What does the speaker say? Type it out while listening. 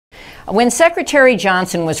When Secretary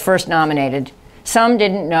Johnson was first nominated, some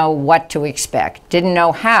didn't know what to expect, didn't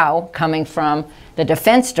know how, coming from the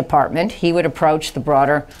Defense Department, he would approach the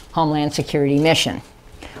broader Homeland Security mission.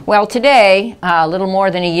 Well, today, a little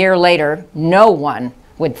more than a year later, no one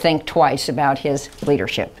would think twice about his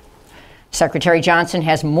leadership. Secretary Johnson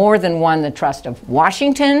has more than won the trust of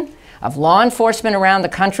Washington, of law enforcement around the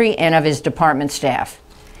country, and of his department staff.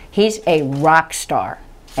 He's a rock star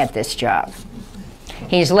at this job.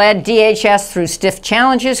 He's led DHS through stiff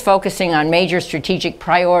challenges, focusing on major strategic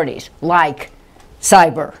priorities like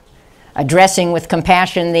cyber, addressing with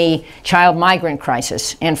compassion the child migrant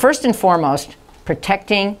crisis, and first and foremost,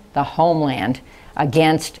 protecting the homeland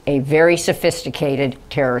against a very sophisticated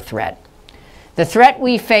terror threat. The threat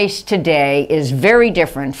we face today is very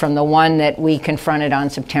different from the one that we confronted on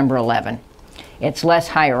September 11. It's less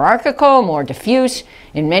hierarchical, more diffuse,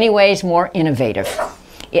 in many ways more innovative.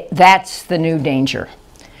 That's the new danger.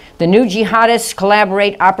 The new jihadists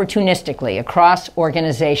collaborate opportunistically across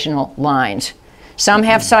organizational lines. Some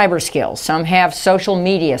have cyber skills, some have social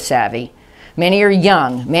media savvy. Many are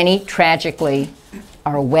young, many, tragically,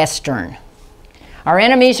 are Western. Our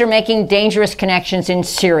enemies are making dangerous connections in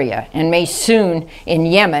Syria and may soon in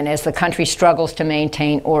Yemen as the country struggles to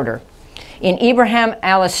maintain order. In Ibrahim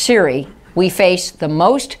al-Assiri, we face the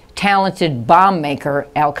most talented bomb maker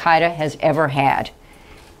al-Qaeda has ever had,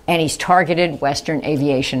 and he's targeted Western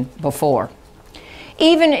aviation before.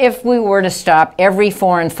 Even if we were to stop every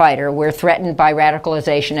foreign fighter, we're threatened by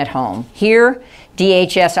radicalization at home. Here,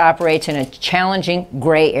 DHS operates in a challenging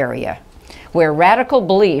gray area, where radical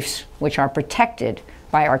beliefs, which are protected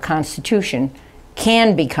by our Constitution,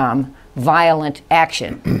 can become violent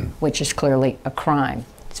action, which is clearly a crime.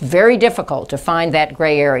 It's very difficult to find that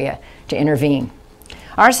gray area to intervene.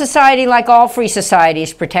 Our society, like all free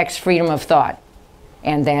societies, protects freedom of thought,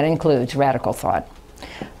 and that includes radical thought.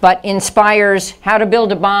 But inspires how to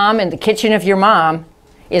build a bomb in the kitchen of your mom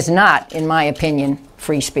is not, in my opinion,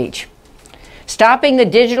 free speech. Stopping the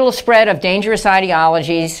digital spread of dangerous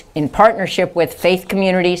ideologies in partnership with faith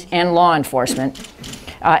communities and law enforcement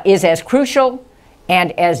is as crucial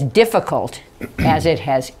and as difficult as it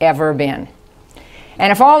has ever been.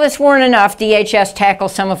 And if all this weren't enough, DHS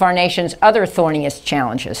tackles some of our nation's other thorniest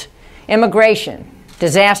challenges: immigration,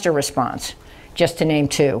 disaster response, just to name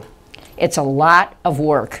two. It's a lot of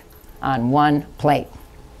work on one plate.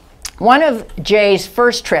 One of Jay's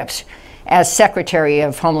first trips as Secretary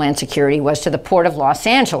of Homeland Security was to the Port of Los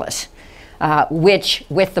Angeles, which,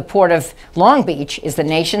 with the Port of Long Beach, is the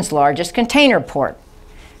nation's largest container port.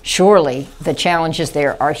 Surely the challenges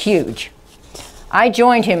there are huge. I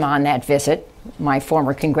joined him on that visit, my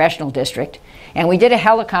former congressional district, and we did a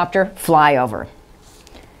helicopter flyover.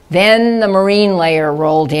 Then the Marine layer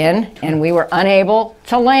rolled in, and we were unable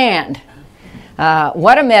to land.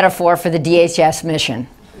 What a metaphor for the DHS mission,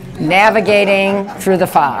 navigating through the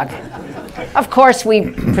fog. Of course,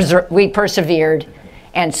 we persevered,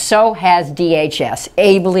 and so has DHS,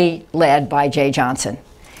 ably led by Jeh Johnson.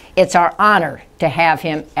 It's our honor to have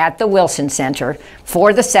him at the Wilson Center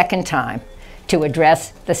for the second time to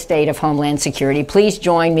address the state of Homeland Security. Please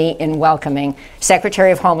join me in welcoming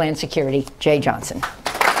Secretary of Homeland Security, Jeh Johnson.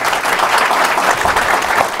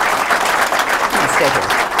 Stay here.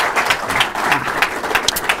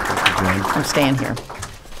 I'm staying here.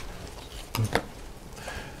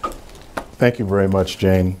 Thank you very much,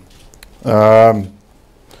 Jane. Good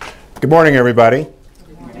morning, everybody.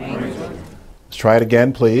 Good morning. Let's try it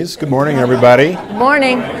again, please. Good morning, everybody. Good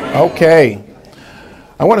morning. Okay.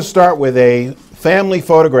 I want to start with a family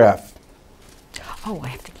photograph. Oh, I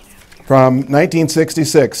have to get out. From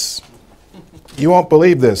 1966. You won't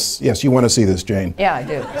believe this. Yes, you want to see this, Jane. Yeah, I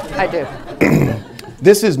do. I do.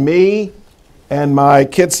 This is me and my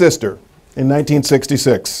kid sister in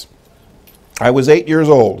 1966. I was 8 years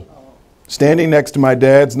old, standing next to my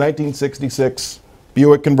dad's 1966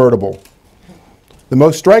 Buick convertible. The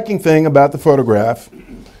most striking thing about the photograph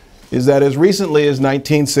is that as recently as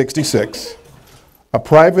 1966, a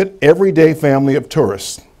private, everyday family of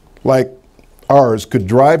tourists like ours could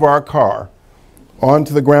drive our car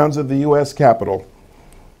onto the grounds of the U.S. Capitol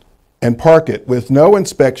and park it with no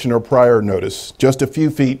inspection or prior notice, just a few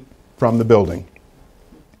feet from the building.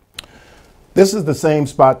 This is the same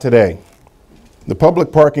spot today. The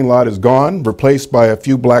public parking lot is gone, replaced by a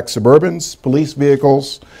few black Suburbans, police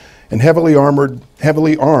vehicles, and heavily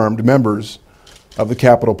armed members of the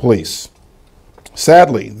Capitol Police.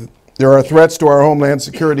 Sadly, there are threats to our Homeland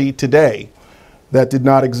Security today that did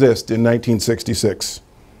not exist in 1966.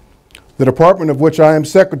 The department of which I am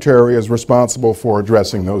Secretary is responsible for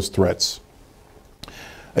addressing those threats.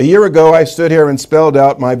 A year ago, I stood here and spelled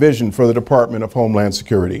out my vision for the Department of Homeland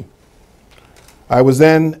Security. I was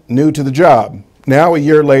then new to the job. Now, a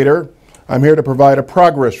year later, I'm here to provide a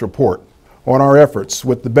progress report on our efforts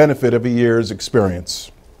with the benefit of a year's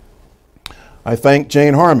experience. I thank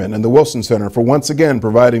Jane Harman and the Wilson Center for once again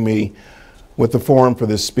providing me with the forum for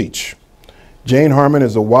this speech. Jane Harman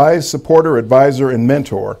is a wise supporter, advisor, and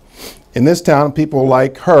mentor. In this town, people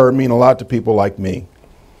like her mean a lot to people like me.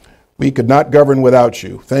 We could not govern without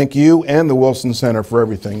you. Thank you and the Wilson Center for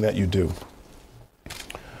everything that you do.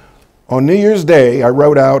 On New Year's Day, I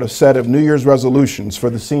wrote out a set of New Year's resolutions for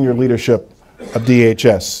the senior leadership of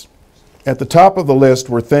DHS. At the top of the list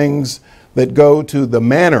were things that go to the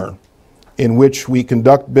manner in which we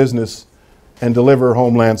conduct business and deliver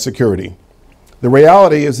Homeland Security. The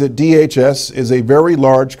reality is that DHS is a very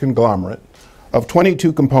large conglomerate of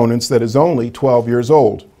 22 components that is only 12 years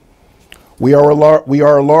old. We are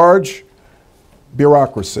a large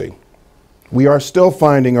bureaucracy. We are still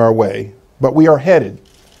finding our way, but we are headed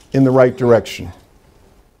in the right direction.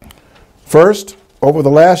 First, over the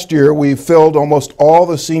last year, we've filled almost all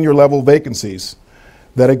the senior level vacancies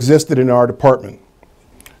that existed in our department.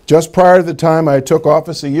 Just prior to the time I took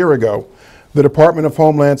office a year ago, the Department of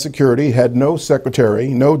Homeland Security had no secretary,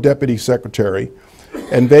 no deputy secretary,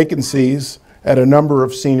 and vacancies at a number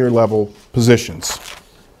of senior level positions.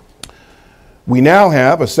 We now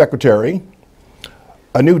have a secretary,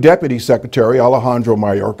 a new deputy secretary, Alejandro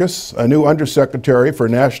Mayorkas, a new undersecretary for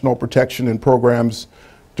National Protection and Programs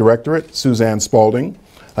Directorate, Suzanne Spalding,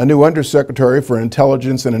 a new undersecretary for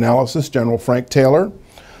Intelligence and Analysis, General Frank Taylor,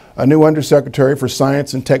 a new undersecretary for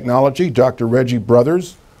Science and Technology, Dr. Reggie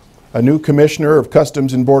Brothers, a new commissioner of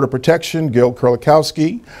Customs and Border Protection, Gil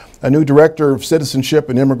Kurlikowski, a new director of Citizenship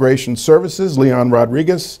and Immigration Services, Leon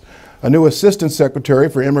Rodriguez, a new assistant secretary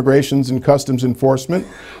for Immigrations and Customs Enforcement,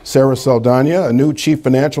 Sarah Saldana, a new chief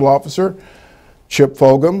financial officer, Chip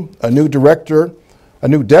Fulgham, a new director, a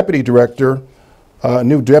new deputy director, a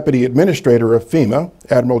new deputy administrator of FEMA,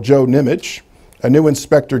 Admiral Joe Nimich, a new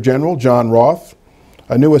inspector general, John Roth,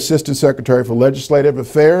 a new assistant secretary for Legislative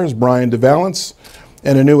Affairs, Brian DeValance,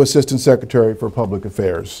 and a new assistant secretary for Public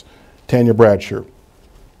Affairs, Tanya Bradsher.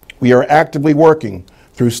 We are actively working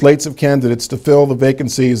through slates of candidates to fill the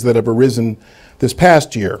vacancies that have arisen this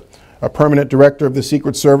past year, a permanent director of the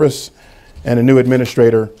Secret Service and a new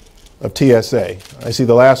administrator of TSA. I see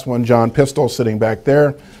the last one, John Pistol, sitting back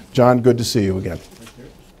there. John, good to see you again.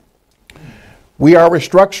 We are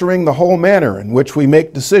restructuring the whole manner in which we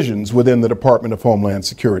make decisions within the Department of Homeland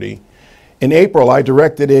Security. In April, I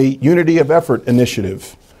directed a Unity of Effort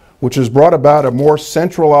initiative, which has brought about a more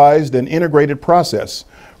centralized and integrated process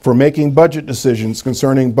for making budget decisions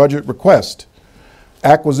concerning budget request,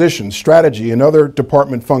 acquisition, strategy, and other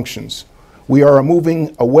department functions. We are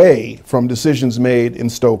moving away from decisions made in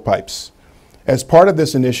stovepipes. As part of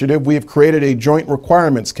this initiative, we have created a Joint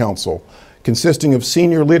Requirements Council consisting of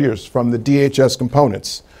senior leaders from the DHS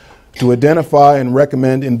components to identify and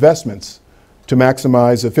recommend investments to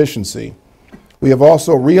maximize efficiency. We have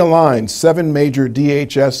also realigned 7 major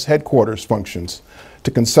DHS headquarters functions to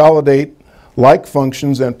consolidate like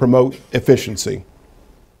functions and promote efficiency.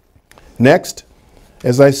 Next,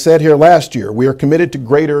 as I said here last year, we are committed to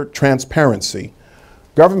greater transparency.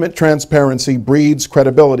 Government transparency breeds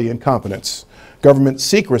credibility and competence. Government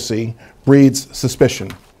secrecy breeds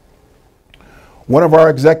suspicion. One of our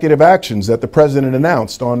executive actions that the President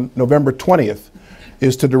announced on November 20th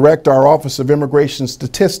is to direct our Office of Immigration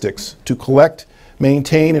Statistics to collect,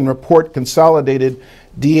 maintain, and report consolidated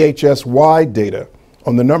DHS-wide data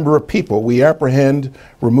on the number of people we apprehend,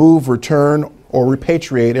 remove, return, or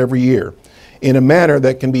repatriate every year in a manner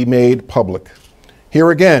that can be made public. Here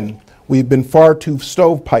again, we've been far too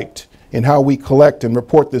stovepiped in how we collect and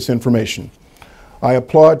report this information. I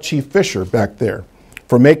applaud Chief Fisher back there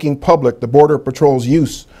for making public the Border Patrol's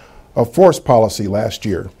use of force policy last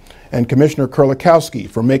year, and Commissioner Kurlikowski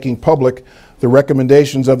for making public the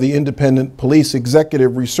recommendations of the Independent Police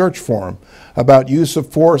Executive Research Forum about use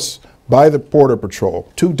of force by the Border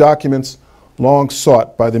Patrol, 2 documents long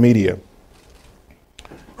sought by the media.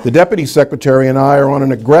 The Deputy Secretary and I are on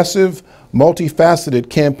an aggressive, multifaceted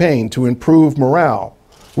campaign to improve morale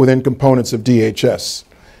within components of DHS.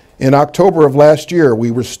 In October of last year,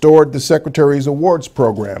 we restored the Secretary's Awards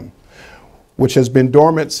Program, which has been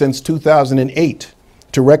dormant since 2008,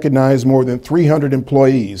 to recognize more than 300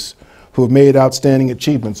 employees who have made outstanding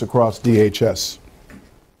achievements across DHS.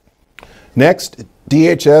 Next,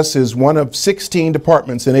 DHS is one of 16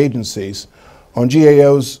 departments and agencies on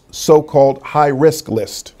GAO's so-called high-risk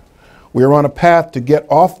list. We are on a path to get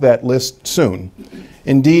off that list soon.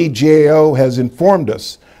 Indeed, GAO has informed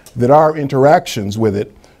us that our interactions with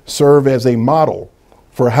it serve as a model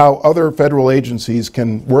for how other federal agencies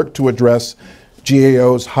can work to address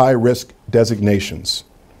GAO's high-risk designations.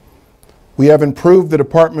 We have improved the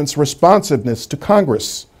department's responsiveness to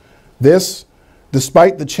Congress. This,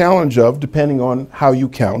 despite the challenge of, depending on how you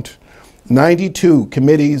count, 92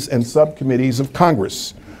 committees and subcommittees of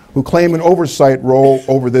Congress who claim an oversight role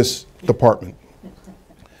over this department.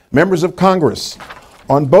 Members of Congress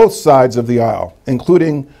on both sides of the aisle,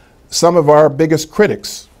 including some of our biggest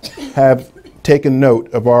critics, have taken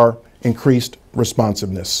note of our increased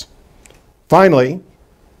responsiveness. Finally,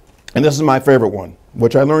 and this is my favorite one,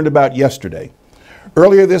 which I learned about yesterday.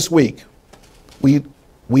 Earlier this week, we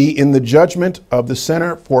in the judgment of the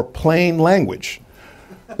Center for Plain Language,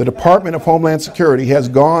 the Department of Homeland Security has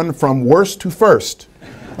gone from worst to first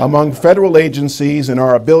among federal agencies in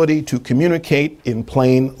our ability to communicate in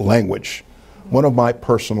plain language, one of my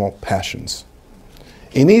personal passions.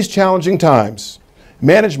 In these challenging times,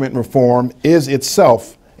 management reform is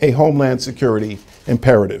itself a Homeland Security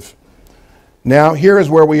imperative. Now, here is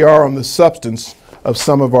where we are on the substance of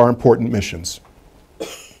some of our important missions.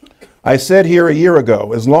 I said here a year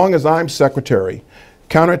ago, as long as I'm Secretary,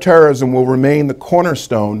 counterterrorism will remain the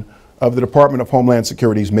cornerstone of the Department of Homeland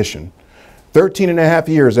Security's mission. 13 and a half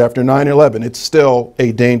years after 9/11, it's still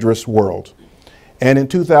a dangerous world. And in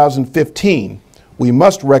 2015, we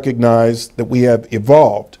must recognize that we have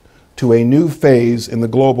evolved to a new phase in the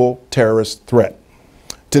global terrorist threat.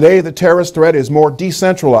 Today, the terrorist threat is more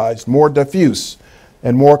decentralized, more diffuse,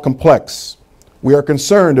 and more complex. We are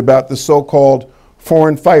concerned about the so-called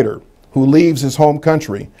foreign fighter who leaves his home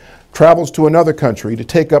country, travels to another country to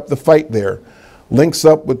take up the fight there, links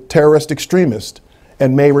up with terrorist extremists,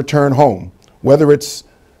 and may return home, whether it's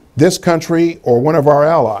this country or one of our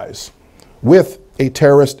allies, with a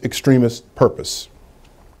terrorist extremist purpose.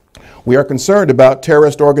 We are concerned about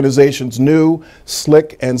terrorist organizations' new,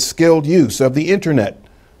 slick, and skilled use of the internet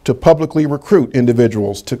to publicly recruit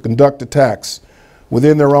individuals to conduct attacks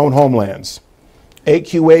within their own homelands.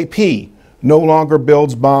 AQAP no longer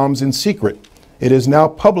builds bombs in secret. It has now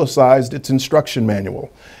publicized its instruction manual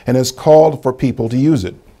and has called for people to use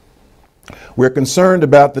it. We're concerned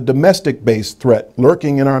about the domestic-based threat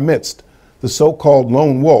lurking in our midst, the so-called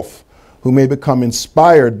lone wolf, who may become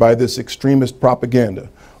inspired by this extremist propaganda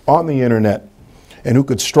on the internet and who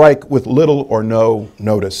could strike with little or no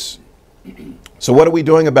notice. So what are we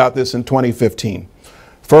doing about this in 2015?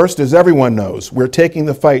 First, as everyone knows, we're taking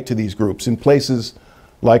the fight to these groups in places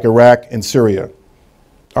like Iraq and Syria.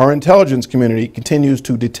 Our intelligence community continues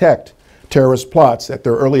to detect terrorist plots at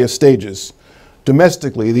their earliest stages.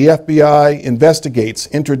 Domestically, the FBI investigates,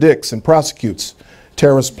 interdicts, and prosecutes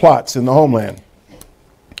terrorist plots in the homeland.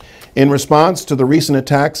 In response to the recent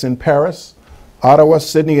attacks in Paris, Ottawa,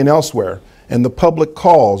 Sydney, and elsewhere, and the public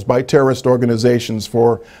calls by terrorist organizations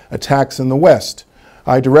for attacks in the West,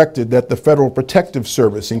 I directed that the Federal Protective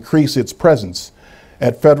Service increase its presence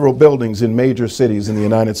at federal buildings in major cities in the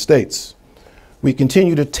United States. We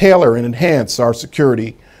continue to tailor and enhance our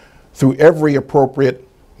security through every appropriate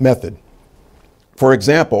method. For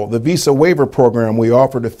example, the visa waiver program we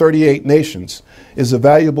offer to 38 nations is a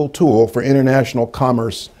valuable tool for international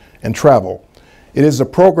commerce and travel. It is a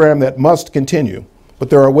program that must continue, but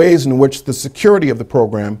there are ways in which the security of the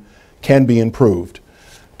program can be improved.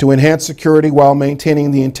 To enhance security while maintaining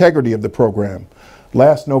the integrity of the program,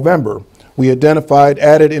 last November, we identified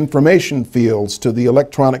added information fields to the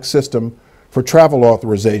Electronic System for Travel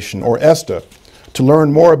Authorization, or ESTA, to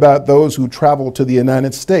learn more about those who travel to the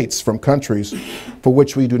United States from countries for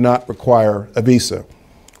which we do not require a visa.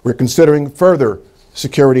 We're considering further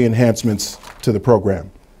security enhancements to the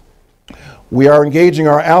program. We are engaging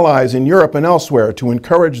our allies in Europe and elsewhere to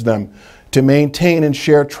encourage them to maintain and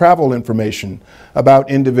share travel information about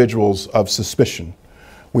individuals of suspicion.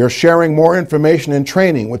 We are sharing more information and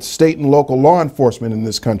training with state and local law enforcement in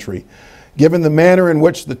this country. Given the manner in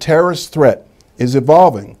which the terrorist threat is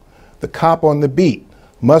evolving, the cop on the beat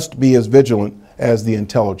must be as vigilant as the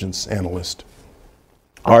intelligence analyst.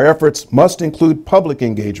 Our efforts must include public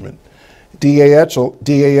engagement. DHS,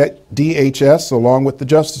 along with the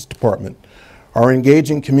Justice Department, are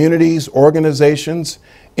engaging communities, organizations,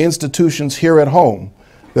 institutions here at home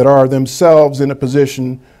that are themselves in a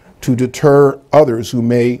position to deter others who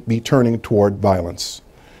may be turning toward violence.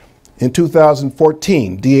 In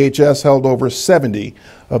 2014, DHS held over 70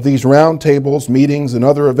 of these roundtables, meetings, and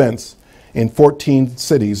other events in 14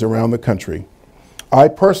 cities around the country. I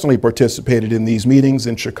personally participated in these meetings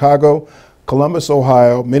in Chicago, Columbus,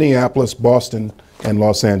 Ohio, Minneapolis, Boston, and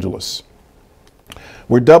Los Angeles.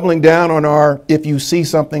 We're doubling down on our "If you see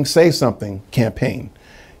something, say something" campaign.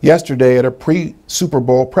 Yesterday at a pre-Super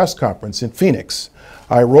Bowl press conference in Phoenix,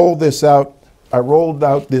 I rolled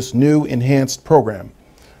out this new enhanced program.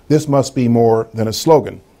 This must be more than a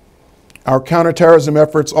slogan. Our counterterrorism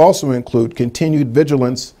efforts also include continued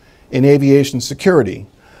vigilance in aviation security.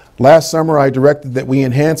 Last summer, I directed that we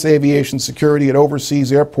enhance aviation security at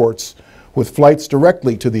overseas airports with flights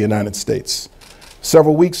directly to the United States.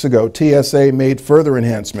 Several weeks ago, TSA made further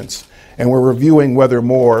enhancements, and we're reviewing whether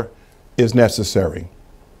more is necessary.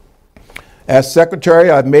 As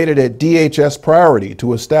Secretary, I've made it a DHS priority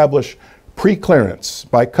to establish pre-clearance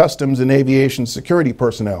by Customs and Aviation Security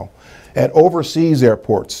personnel at overseas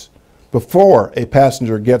airports before a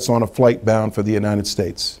passenger gets on a flight bound for the United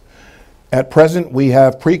States. At present, we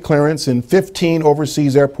have pre-clearance in 15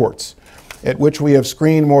 overseas airports, at which we have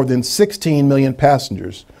screened more than 16 million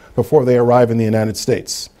passengers before they arrive in the United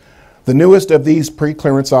States. The newest of these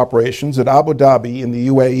pre-clearance operations at Abu Dhabi in the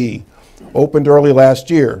UAE opened early last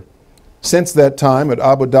year. Since that time, at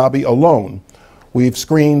Abu Dhabi alone, we've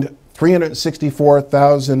screened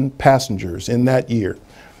 364,000 passengers in that year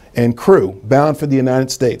and crew bound for the United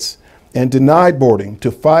States, and denied boarding to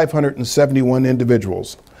 571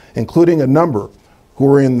 individuals, including a number who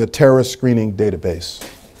were in the terrorist screening database.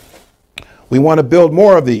 We want to build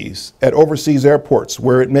more of these at overseas airports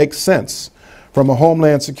where it makes sense from a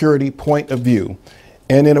Homeland Security point of view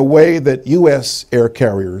and in a way that U.S. air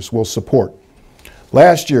carriers will support.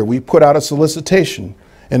 Last year, we put out a solicitation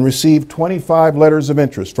and received 25 letters of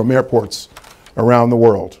interest from airports around the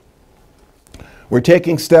world. We're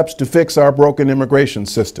taking steps to fix our broken immigration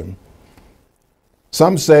system.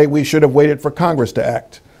 Some say we should have waited for Congress to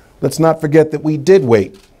act. Let's not forget that we did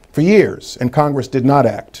wait for years, and Congress did not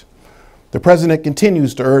act. The President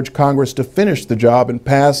continues to urge Congress to finish the job and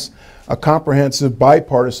pass a comprehensive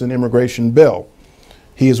bipartisan immigration bill.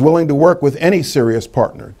 He is willing to work with any serious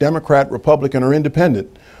partner, Democrat, Republican, or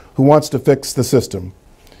Independent, who wants to fix the system.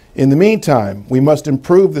 In the meantime, we must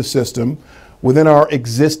improve the system within our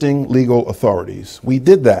existing legal authorities. We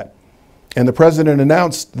did that, and the President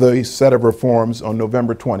announced the set of reforms on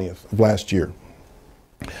November 20th of last year.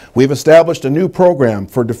 We've established a new program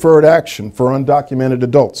for deferred action for undocumented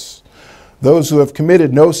adults. Those who have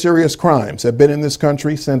committed no serious crimes, have been in this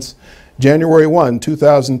country since January 1,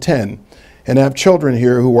 2010, and have children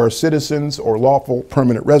here who are citizens or lawful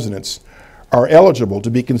permanent residents, are eligible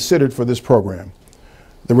to be considered for this program.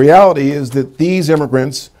 The reality is that these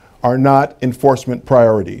immigrants are not enforcement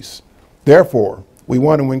priorities. Therefore, we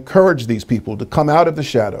want to encourage these people to come out of the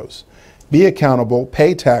shadows, be accountable,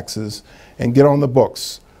 pay taxes, and get on the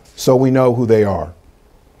books so we know who they are.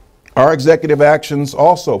 Our executive actions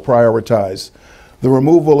also prioritize the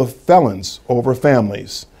removal of felons over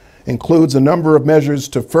families, includes a number of measures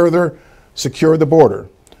to further secure the border,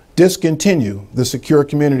 discontinue the Secure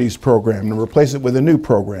Communities program and replace it with a new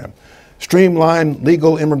program, streamline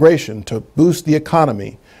legal immigration to boost the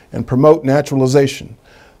economy and promote naturalization,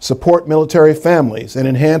 support military families, and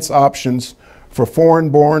enhance options for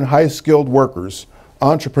foreign-born, high-skilled workers,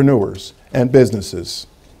 entrepreneurs, and businesses.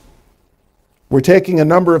 We're taking a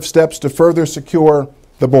number of steps to further secure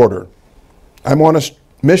the border. I'm on a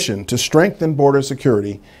mission to strengthen border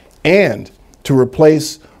security and to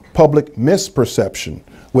replace public misperception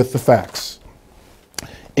with the facts.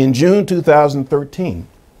 In June 2013,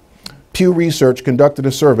 Pew Research conducted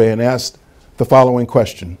a survey and asked the following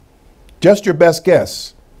question: just your best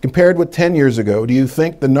guess, compared with 10 years ago, do you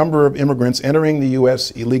think the number of immigrants entering the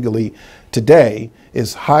U.S. illegally today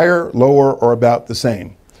is higher, lower, or about the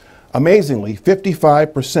same? Amazingly,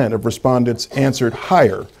 55% of respondents answered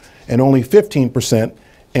higher, and only 15%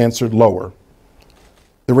 answered lower.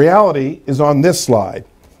 The reality is on this slide.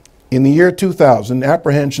 In the year 2000,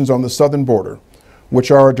 apprehensions on the southern border,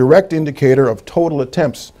 which are a direct indicator of total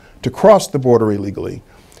attempts to cross the border illegally,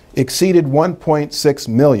 exceeded 1.6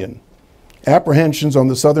 million. Apprehensions on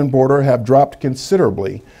the southern border have dropped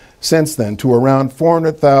considerably since then to around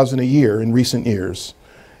 400,000 a year in recent years.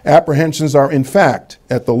 Apprehensions are, in fact,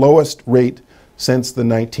 at the lowest rate since the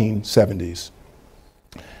 1970s.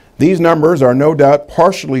 These numbers are no doubt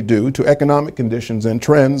partially due to economic conditions and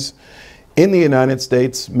trends in the United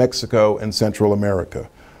States, Mexico, and Central America,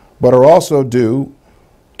 but are also due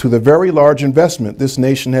to the very large investment this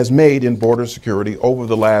nation has made in border security over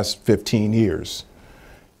the last 15 years.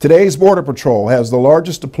 Today's Border Patrol has the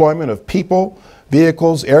largest deployment of people,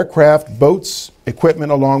 vehicles, aircraft, boats,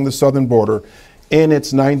 equipment along the southern border in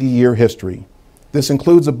its 90-year history. This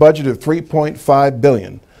includes a budget of $3.5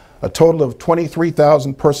 billion, a total of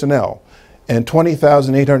 23,000 personnel, and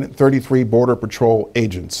 20,833 Border Patrol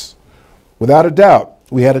agents. Without a doubt,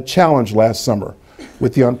 we had a challenge last summer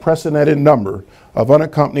with the unprecedented number of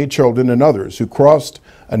unaccompanied children and others who crossed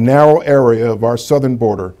a narrow area of our southern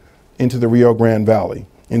border into the Rio Grande Valley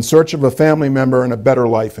in search of a family member and a better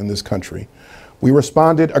life in this country. we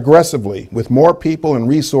responded aggressively with more people and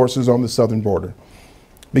resources on the southern border.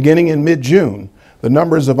 Beginning in mid-June, the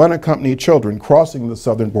numbers of unaccompanied children crossing the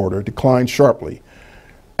southern border declined sharply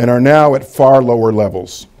and are now at far lower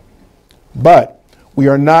levels. But we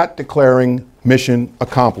are not declaring mission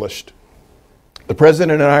accomplished. The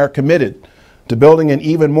President and I are committed to building an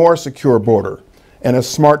even more secure border and a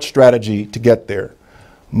smart strategy to get there.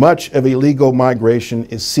 Much of illegal migration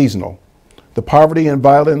is seasonal. The poverty and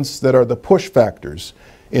violence that are the push factors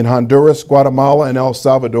in Honduras, Guatemala, and El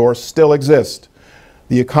Salvador still exist.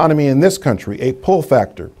 The economy in this country, a pull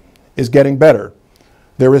factor, is getting better.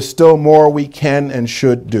 There is still more we can and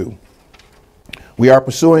should do. We are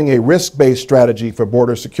pursuing a risk-based strategy for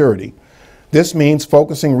border security. This means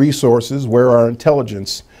focusing resources where our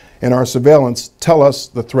intelligence and our surveillance tell us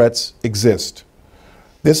the threats exist.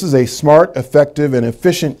 This is a smart, effective, and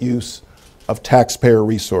efficient use of taxpayer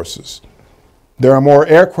resources. There are more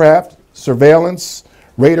aircraft, surveillance,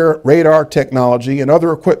 radar technology, and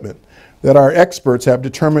other equipment that our experts have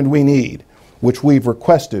determined we need, which we've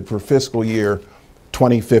requested for fiscal year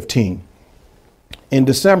 2015. In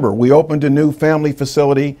December, we opened a new family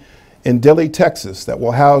facility in Dilley, Texas, that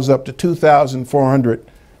will house up to 2,400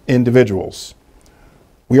 individuals.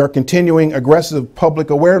 We are continuing aggressive public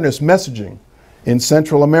awareness messaging in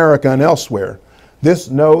Central America and elsewhere. This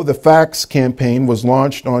Know the Facts campaign was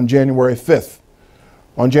launched on January 5th.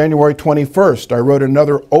 On January 21st, I wrote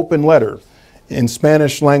another open letter in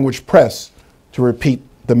Spanish language press to repeat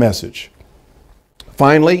the message.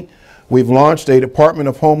 Finally, we've launched a Department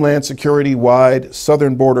of Homeland Security-wide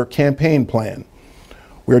Southern Border Campaign Plan.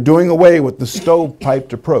 We are doing away with the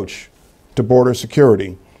stovepiped approach to border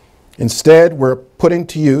security. Instead, we're putting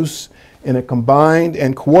to use, in a combined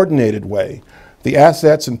and coordinated way, the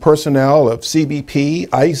assets and personnel of CBP,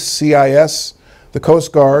 ICE, CIS, the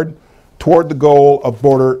Coast Guard, toward the goal of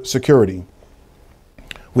border security.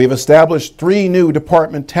 We have established 3 new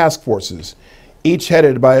department task forces, each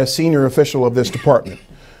headed by a senior official of this department,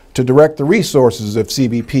 to direct the resources of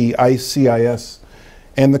CBP, ICE, CIS,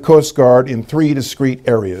 and the Coast Guard in 3 discrete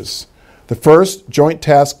areas. The first, Joint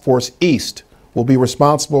Task Force East, will be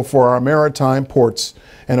responsible for our maritime ports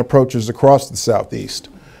and approaches across the Southeast.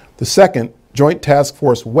 The second, Joint Task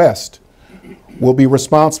Force West, will be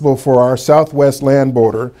responsible for our southwest land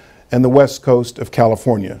border and the west coast of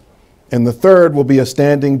California. And the third will be a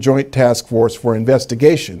standing joint task force for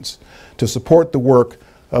investigations to support the work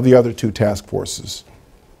of the other 2 task forces.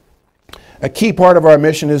 A key part of our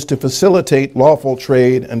mission is to facilitate lawful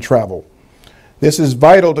trade and travel. This is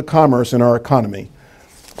vital to commerce in our economy.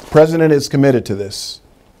 The President is committed to this.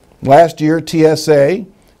 Last year, TSA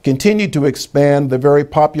continued to expand the very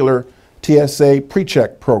popular TSA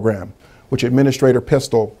PreCheck program, which Administrator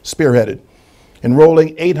Pistole spearheaded,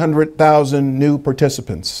 enrolling 800,000 new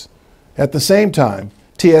participants. At the same time,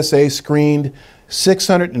 TSA screened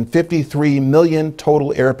 653 million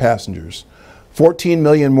total air passengers, 14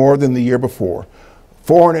 million more than the year before,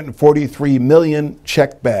 443 million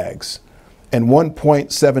checked bags, and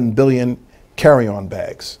 1.7 billion carry-on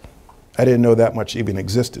bags. I didn't know that much even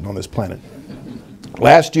existed on this planet.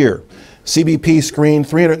 Last year, CBP screened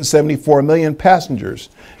 374 million passengers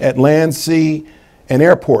at land, sea, and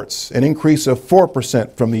airports, an increase of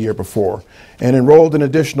 4% from the year before, and enrolled an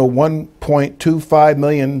additional 1.25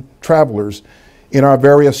 million travelers in our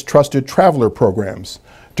various trusted traveler programs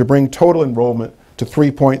to bring total enrollment to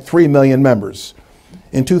 3.3 million members.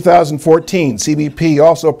 In 2014, CBP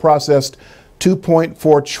also processed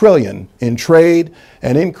 $2.4 trillion in trade,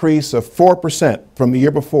 an increase of 4% from the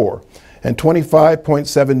year before, and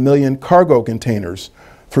 25.7 million cargo containers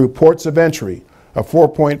through ports of entry, a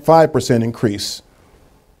 4.5% increase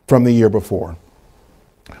from the year before.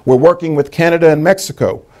 We're working with Canada and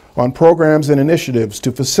Mexico on programs and initiatives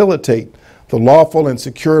to facilitate the lawful and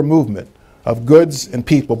secure movement of goods and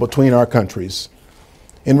people between our countries.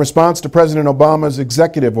 In response to President Obama's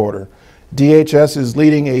executive order, DHS is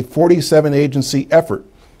leading a 47-agency effort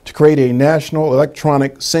to create a national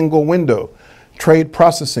electronic single-window trade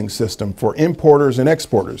processing system for importers and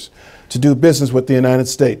exporters to do business with the United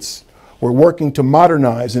States. We're working to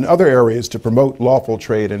modernize in other areas to promote lawful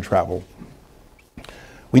trade and travel.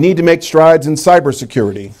 We need to make strides in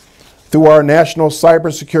cybersecurity. Through our National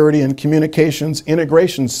Cybersecurity and Communications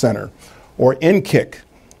Integration Center, or NCIC,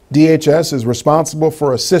 DHS is responsible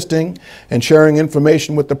for assisting and sharing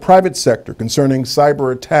information with the private sector concerning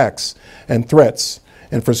cyber attacks and threats,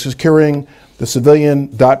 and for securing the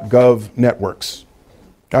civilian.gov networks.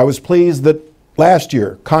 I was pleased that last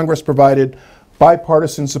year Congress provided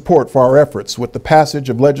bipartisan support for our efforts with the passage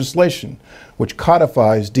of legislation which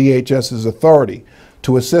codifies DHS's authority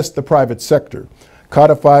to assist the private sector,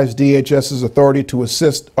 codifies DHS's authority to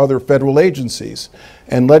assist other federal agencies,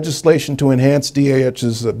 and legislation to enhance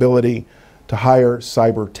DHS's ability to hire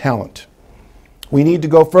cyber talent. We need to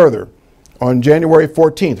go further. On January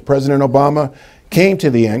 14th, President Obama came to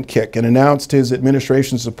the NCIC and announced his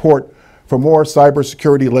administration's support for more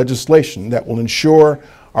cybersecurity legislation that will ensure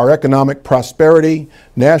our economic prosperity,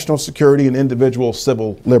 national security, and individual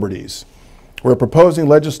civil liberties. We're proposing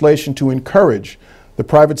legislation to encourage the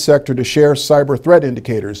private sector to share cyber threat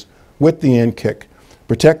indicators with the NCIC,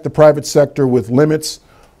 protect the private sector with limits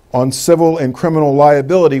on civil and criminal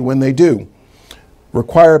liability when they do,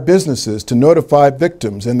 require businesses to notify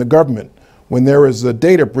victims and the government when there is a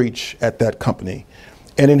data breach at that company,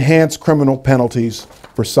 and enhance criminal penalties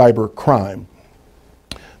for cyber crime.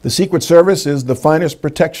 The Secret Service is the finest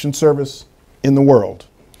protection service in the world.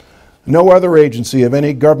 No other agency of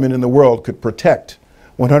any government in the world could protect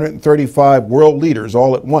 135 world leaders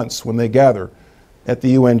all at once when they gather at the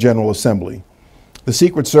UN General Assembly. The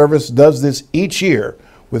Secret Service does this each year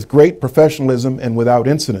with great professionalism and without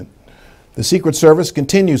incident. The Secret Service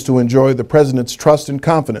continues to enjoy the President's trust and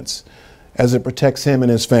confidence as it protects him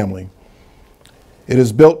and his family. It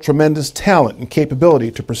has built tremendous talent and capability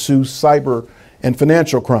to pursue cyber and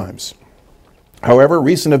financial crimes. However,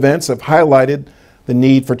 recent events have highlighted the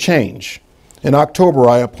need for change. In October,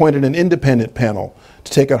 I appointed an independent panel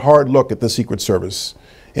to take a hard look at the Secret Service.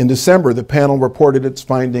 In December, the panel reported its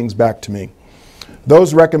findings back to me.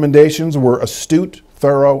 Those recommendations were astute,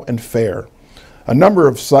 thorough, and fair. A number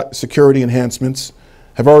of security enhancements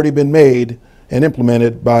have already been made and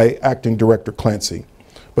implemented by Acting Director Clancy.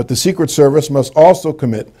 But the Secret Service must also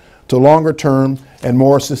commit to longer-term and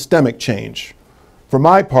more systemic change. For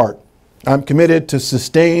my part, I'm committed to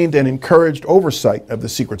sustained and encouraged oversight of the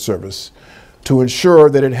Secret Service to ensure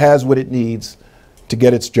that it has what it needs to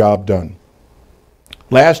get its job done.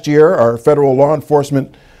 Last year, our Federal Law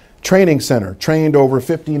Enforcement Training Center trained over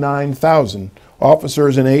 59,000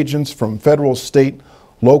 officers and agents from federal, state,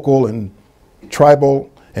 local, and tribal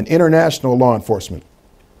and international law enforcement.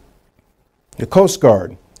 The Coast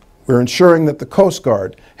Guard, we're ensuring that the Coast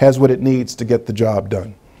Guard has what it needs to get the job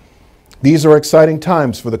done. These are exciting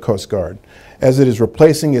times for the Coast Guard, as it is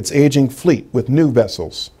replacing its aging fleet with new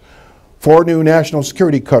vessels. 4 new national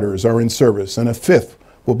security cutters are in service, and a 5th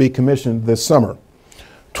will be commissioned this summer.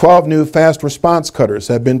 12 new fast response cutters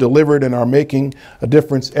have been delivered and are making a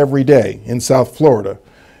difference every day in South Florida,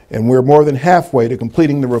 and we're more than halfway to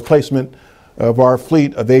completing the replacement of our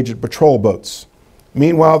fleet of agent patrol boats.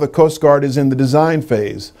 Meanwhile, the Coast Guard is in the design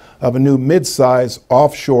phase of a new mid-size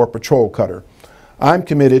offshore patrol cutter. I'm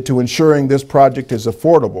committed to ensuring this project is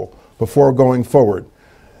affordable before going forward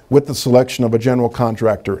with the selection of a general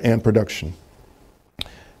contractor and production.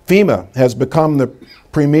 FEMA has become the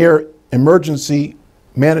premier emergency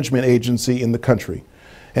management agency in the country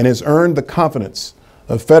and has earned the confidence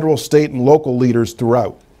of federal, state, and local leaders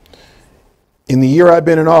throughout. In the year I've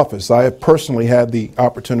been in office, I have personally had the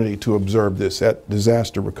opportunity to observe this at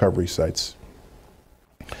disaster recovery sites.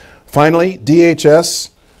 Finally,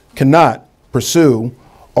 DHS cannot pursue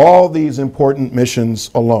all these important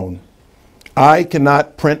missions alone. I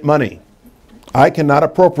cannot print money. I cannot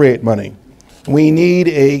appropriate money. We need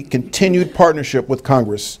a continued partnership with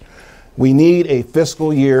Congress. We need a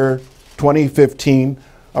fiscal year 2015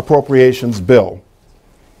 appropriations bill.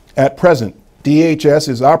 At present, DHS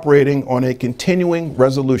is operating on a continuing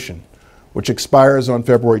resolution, which expires on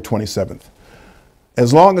February 27th.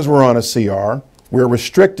 As long as we're on a CR, we're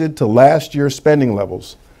restricted to last year's spending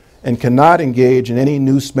levels and cannot engage in any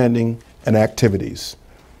new spending and activities.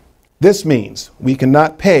 This means we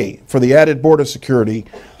cannot pay for the added border security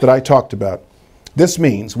that I talked about. This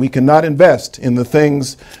means we cannot invest in the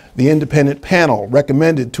things the independent panel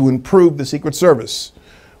recommended to improve the Secret Service.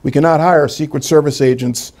 We cannot hire Secret Service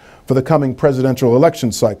agents for the coming presidential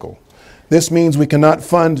election cycle. This means we cannot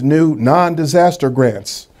fund new non-disaster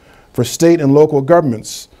grants for state and local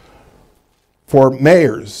governments, for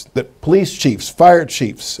mayors, police chiefs, fire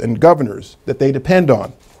chiefs, and governors that they depend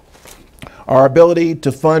on. Our ability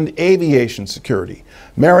to fund aviation security,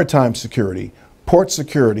 maritime security, port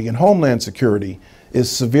security, and homeland security is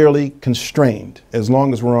severely constrained as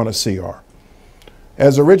long as we're on a CR.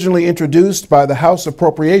 As originally introduced by the House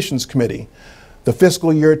Appropriations Committee, the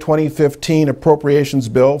fiscal year 2015 appropriations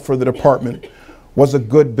bill for the department was a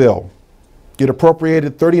good bill. It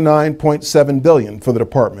appropriated $39.7 billion for the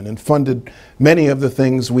department and funded many of the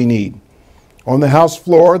things we need. On the House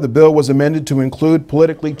floor, the bill was amended to include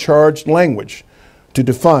politically charged language to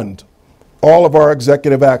defund all of our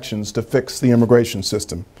executive actions to fix the immigration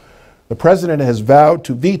system. The President has vowed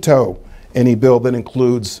to veto any bill that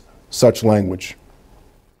includes such language.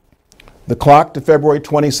 The clock to February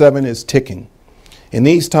 27 is ticking. In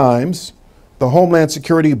these times, the Homeland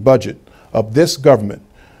Security budget of this government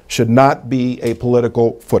should not be a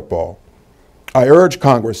political football. I urge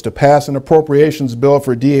Congress to pass an appropriations bill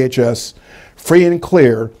for DHS free and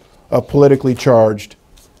clear of politically charged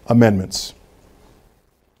amendments.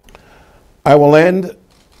 I will end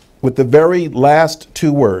with the very last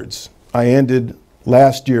two words I ended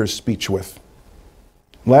last year's speech with.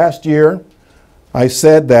 Last year, I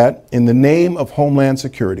said that in the name of Homeland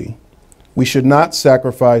Security, we should not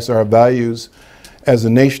sacrifice our values as a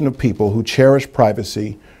nation of people who cherish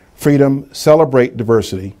privacy, freedom, celebrate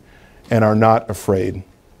diversity, and are not afraid.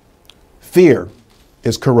 Fear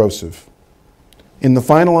is corrosive. In the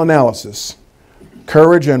final analysis,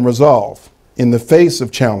 courage and resolve in the face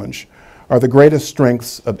of challenge are the greatest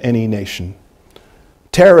strengths of any nation.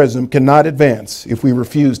 Terrorism cannot advance if we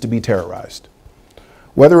refuse to be terrorized.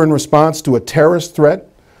 Whether in response to a terrorist threat,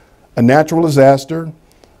 a natural disaster,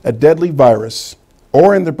 a deadly virus,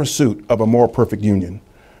 or in the pursuit of a more perfect union,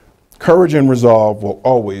 courage and resolve will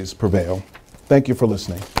always prevail. Thank you for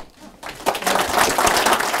listening.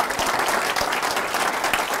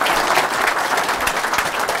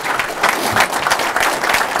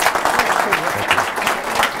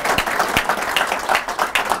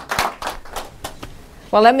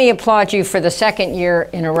 Well, let me applaud you for the second year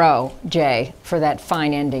in a row, Jay, for that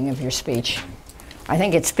fine ending of your speech. I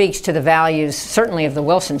think it speaks to the values, certainly of the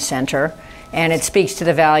Wilson Center, and it speaks to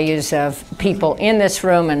the values of people in this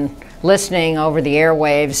room and listening over the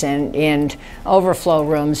airwaves and in overflow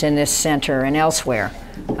rooms in this center and elsewhere.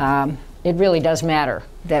 It really does matter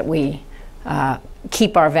that we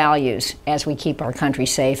keep our values as we keep our country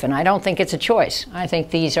safe, and I don't think it's a choice. I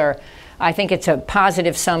think it's a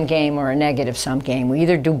positive-sum game or a negative-sum game. We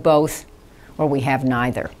either do both or we have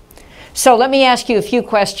neither. So let me ask you a few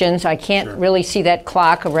questions. I can't really see that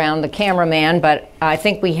clock around the cameraman, but I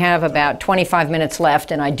think we have about 25 minutes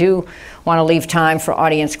left, and I do want to leave time for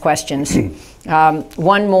audience questions.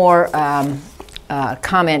 One more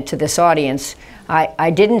comment to this audience.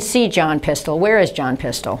 I didn't see John Pistol. Where is John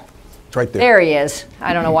Pistol? It's right there. There he is.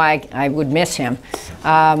 I don't know why I would miss him.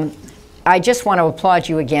 I just want to applaud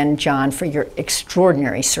you again, John, for your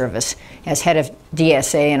extraordinary service as head of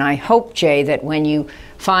DSA, and I hope, Jay, that when you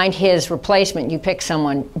find his replacement, you pick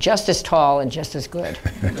someone just as tall and just as good.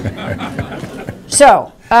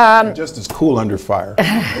 So, just as cool under fire.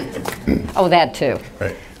 Oh, that too.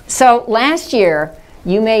 Right. So last year,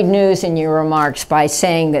 you made news in your remarks by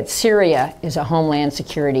saying that Syria is a Homeland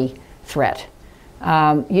Security threat.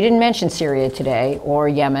 You didn't mention Syria today, or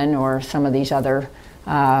Yemen, or some of these other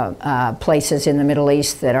places in the Middle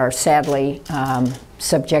East that are sadly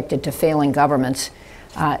subjected to failing governments.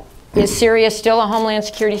 Is Syria still a Homeland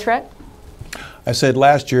Security threat? I said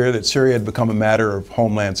last year that Syria had become a matter of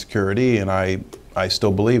Homeland Security, and I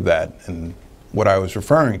still believe that. And what I was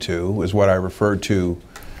referring to is what I referred to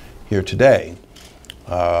here today.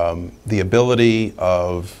 The ability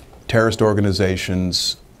of terrorist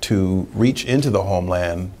organizations to reach into the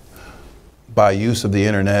homeland by use of the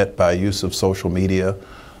internet, by use of social media,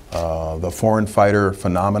 the foreign fighter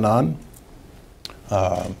phenomenon,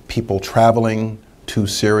 people traveling to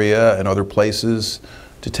Syria and other places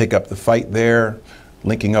to take up the fight there,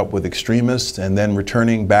 linking up with extremists, and then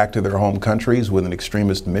returning back to their home countries with an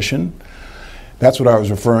extremist mission. That's what I was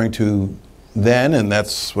referring to then, and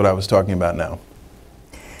that's what I was talking about now.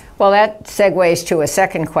 Well, that segues to a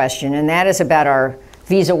second question, and that is about our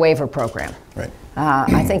visa waiver program. Right.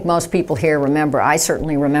 I think most people here remember, I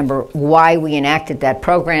certainly remember why we enacted that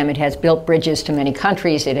program. It has built bridges to many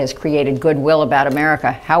countries. It has created goodwill about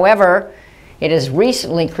America. However, it has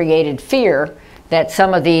recently created fear that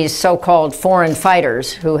some of these so-called foreign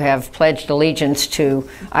fighters who have pledged allegiance to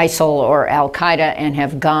ISIL or Al-Qaeda and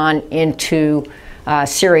have gone into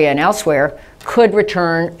Syria and elsewhere could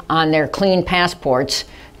return on their clean passports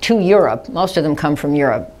to Europe. Most of them come from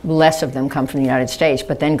Europe. Less of them come from the United States,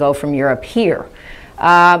 but then go from Europe here.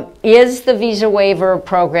 Is the visa waiver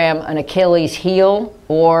program an Achilles heel,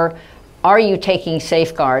 or are you taking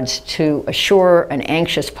safeguards to assure an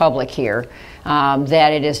anxious public here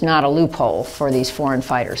that it is not a loophole for these foreign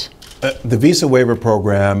fighters? The visa waiver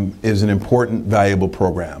program is an important, valuable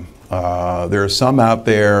program. There are some out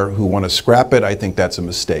there who want to scrap it. I think that's a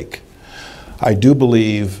mistake. I do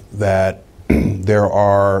believe that there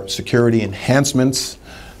are security enhancements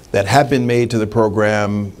that have been made to the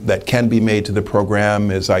program, that can be made to the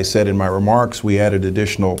program. As I said in my remarks, we added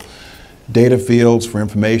additional data fields for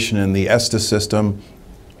information in the ESTA system,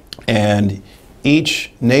 and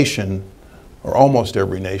each nation, or almost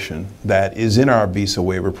every nation, that is in our visa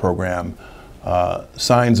waiver program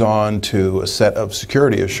signs on to a set of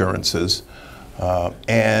security assurances,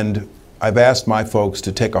 and I've asked my folks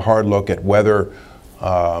to take a hard look at whether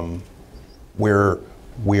we're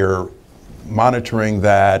monitoring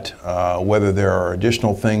that, whether there are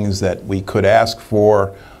additional things that we could ask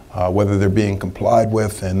for, whether they're being complied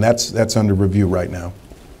with, and that's under review right now.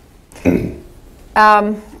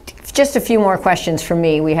 Just a few more questions from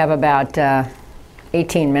me. We have about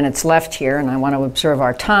 18 minutes left here, and I want to observe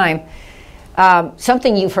our time.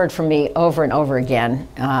 Something you've heard from me over and over again,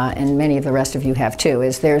 and many of the rest of you have too,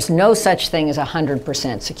 is there's no such thing as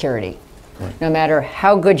 100% security. Right. No matter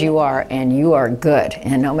how good you are, and you are good,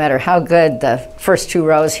 and no matter how good the first two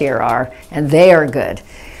rows here are, and they are good,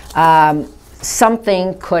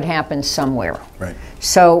 something could happen somewhere. Right.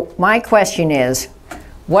 So my question is,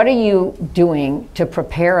 what are you doing to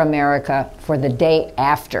prepare America for the day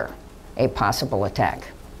after a possible attack?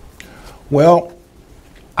 Well,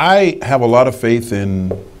 I have a lot of faith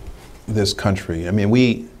in this country. I mean,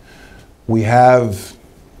 we have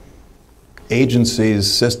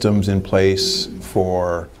agencies, systems in place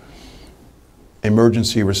for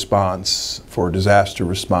emergency response, for disaster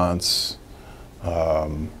response.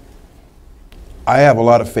 I have a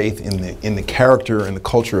lot of faith in the character and the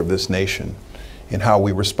culture of this nation, in how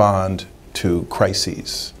we respond to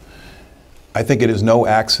crises. I think it is no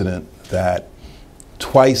accident that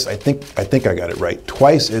twice, I think I got it right,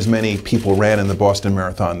 twice as many people ran in the Boston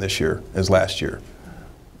Marathon this year as last year,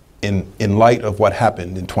 in light of what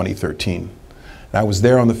happened in 2013. And I was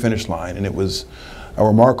there on the finish line, and it was a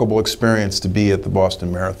remarkable experience to be at the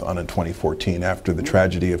Boston Marathon in 2014 after the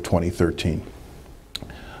tragedy of 2013.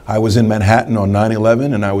 I was in Manhattan on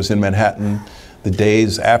 9/11, and I was in Manhattan the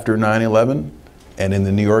days after 9/11, and in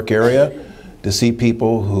the New York area, to see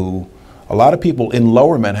people who, a lot of people in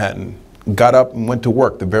lower Manhattan got up and went to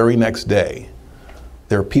work the very next day.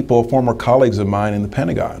 There are people, former colleagues of mine in the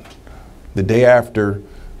Pentagon, the day after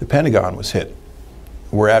the Pentagon was hit,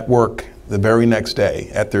 were at work the very next day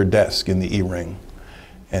at their desk in the E-ring.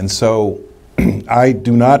 And so I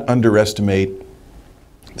do not underestimate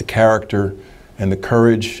the character and the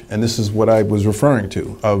courage, and this is what I was referring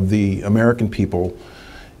to, of the American people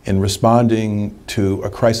in responding to a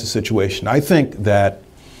crisis situation. I think that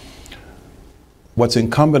what's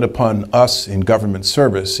incumbent upon us in government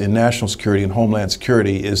service, in national security and homeland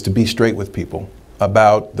security, is to be straight with people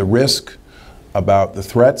about the risk, about the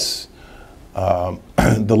threats.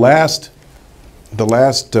 The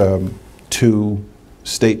last two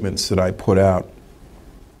statements that I put out,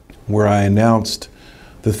 where I announced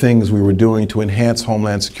the things we were doing to enhance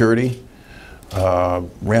homeland security,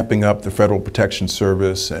 ramping up the Federal Protection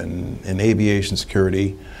Service and aviation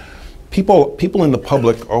security. People in the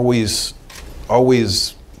public always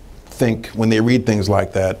think, when they read things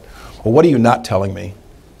like that, well, what are you not telling me?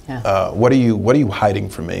 Yeah. What are you hiding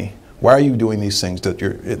from me? Why are you doing these things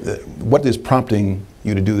what is prompting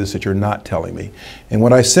you to do this that you're not telling me? And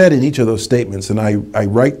what I said in each of those statements, and I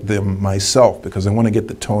write them myself because I want to get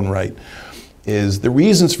the tone right, is the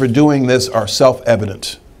reasons for doing this are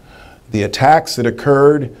self-evident. The attacks that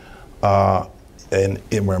occurred, and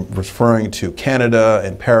we're referring to Canada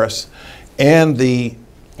and Paris, and the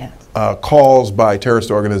calls by terrorist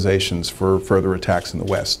organizations for further attacks in the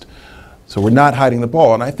West. So we're not hiding the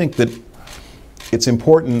ball, and I think that it's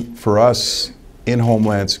important for us in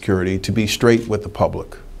Homeland Security to be straight with the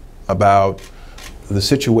public about the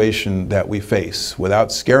situation that we face,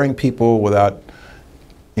 without scaring people, without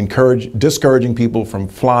discouraging people from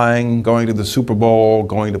flying, going to the Super Bowl,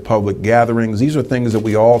 going to public gatherings. These are things that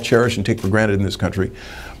we all cherish and take for granted in this country.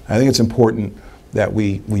 I think it's important that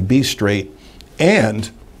we be straight and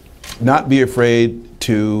not be afraid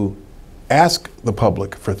to ask the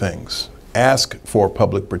public for things, ask for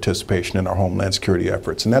public participation in our Homeland Security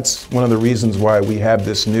efforts. And that's one of the reasons why we have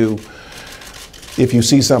this new "if you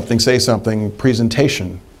see something, say something"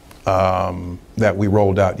 presentation that we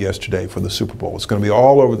rolled out yesterday for the Super Bowl. It's going to be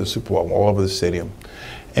all over the Super Bowl, all over the stadium.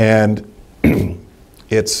 And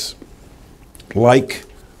it's like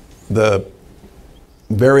the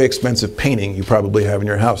very expensive painting you probably have in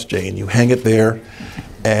your house, Jane. You hang it there,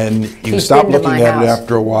 and you stop looking at it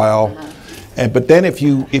after a while. But then if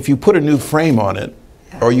you put a new frame on it,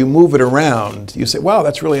 or you move it around, you say, wow,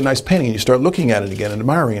 that's really a nice painting, and you start looking at it again and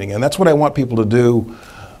admiring it again. That's what I want people to do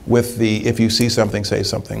with the "if you see something, say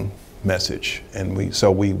something" message. And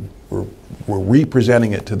we're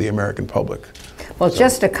representing it to the American public. Well,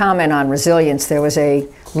 just a comment on resilience. There was a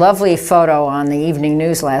lovely photo on the evening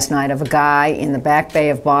news last night of a guy in the Back Bay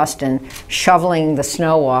of Boston shoveling the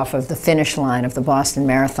snow off of the finish line of the Boston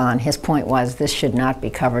Marathon. His point was, this should not be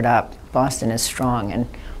covered up. Boston is strong, and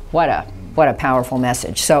What a powerful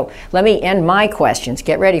message. So let me end my questions.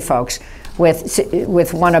 Get ready, folks,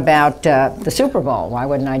 with one about the Super Bowl. Why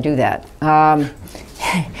wouldn't I do that?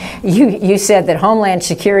 You said that Homeland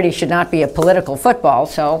Security should not be a political football,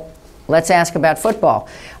 so let's ask about football.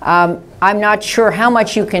 I'm not sure how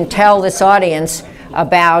much you can tell this audience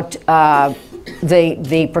about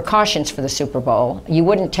the precautions for the Super Bowl. You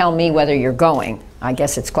wouldn't tell me whether you're going. I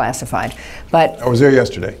guess it's classified. But I was there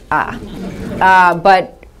yesterday.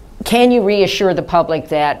 But can you reassure the public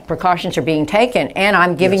that precautions are being taken? And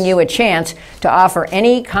I'm giving you a chance to offer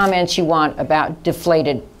any comments you want about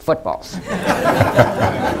deflated footballs.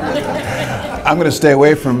 I'm going to stay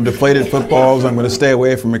away from deflated footballs. I'm going to stay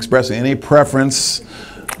away from expressing any preference.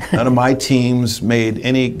 None of my teams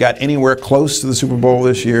got anywhere close to the Super Bowl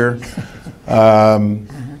this year. And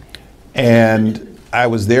I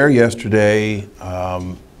was there yesterday,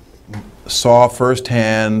 saw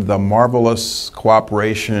firsthand the marvelous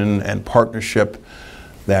cooperation and partnership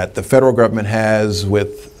that the federal government has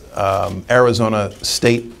with Arizona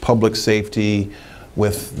State Public Safety,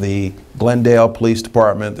 with the Glendale Police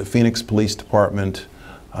Department, the Phoenix Police Department.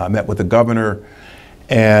 Met with the governor,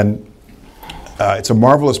 and it's a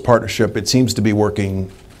marvelous partnership. It seems to be working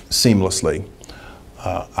seamlessly.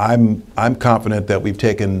 I'm confident that we've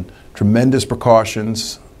taken tremendous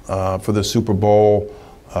precautions for the Super Bowl.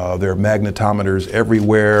 There are magnetometers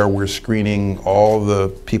everywhere. We're screening all the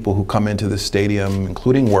people who come into the stadium,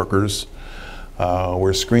 including workers.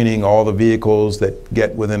 We're screening all the vehicles that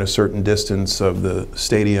get within a certain distance of the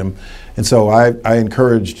stadium. And so I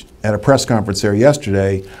encouraged at a press conference there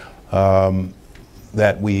yesterday that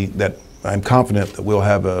I'm confident that we'll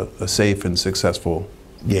have a safe and successful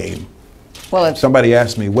game. Well, somebody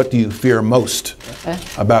asked me, what do you fear most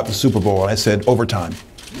about the Super Bowl? And I said, overtime.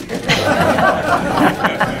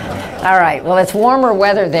 All right. Well, it's warmer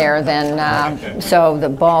weather there than, so the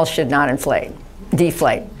ball should not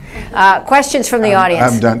deflate. Questions from the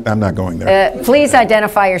audience? I'm not going there. Please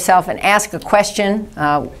identify yourself and ask a question.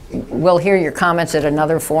 We'll hear your comments at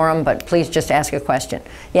another forum, but please just ask a question.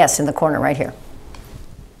 Yes, in the corner right here.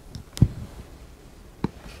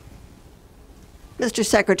 Mr.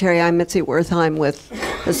 Secretary, I'm Mitzi Wertheim with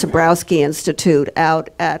the Sabrowski Institute out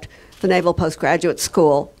at the Naval Postgraduate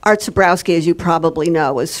School. Art Sabrowski, as you probably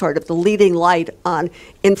know, is sort of the leading light on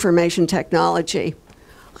information technology.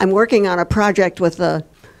 I'm working on a project with the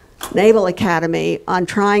Naval Academy on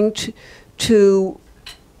trying to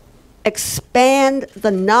expand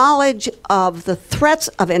the knowledge of the threats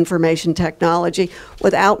of information technology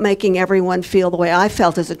without making everyone feel the way I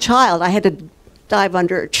felt as a child. I had to dive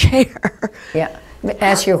under a chair. Yeah.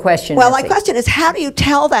 Ask your question. Well, Nancy. my question is, how do you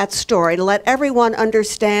tell that story to let everyone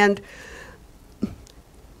understand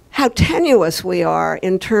how tenuous we are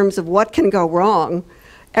in terms of what can go wrong?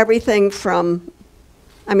 Everything from,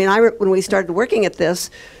 I mean, when we started working at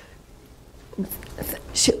this,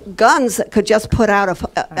 guns that could just put out a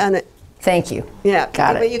Thank you. Yeah,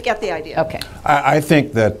 got it. You get the idea. Okay. I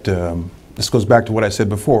think that this goes back to what I said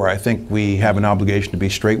before. I think we have an obligation to be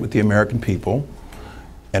straight with the American people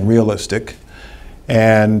and realistic.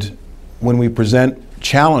 And when we present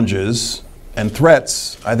challenges and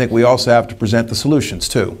threats, I think we also have to present the solutions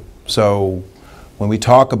too. So when we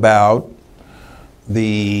talk about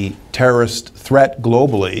the terrorist threat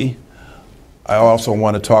globally, I also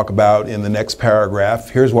want to talk about in the next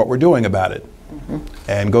paragraph, here's what we're doing about it.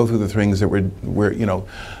 And go through the things that we're, you know,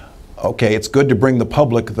 okay, it's good to bring the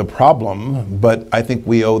public the problem, but I think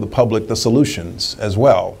we owe the public the solutions as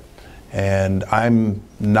well. And I'm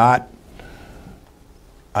not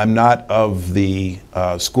of the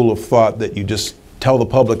school of thought that you just tell the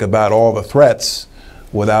public about all the threats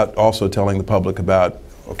without also telling the public about,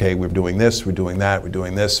 okay, we're doing this, we're doing that, we're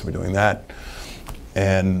doing this, we're doing that.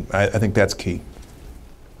 And I think that's key.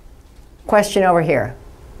 Question over here.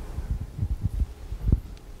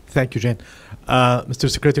 Thank you, Jane. Mr.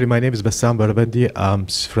 Secretary, my name is Bassam Barabandi. I'm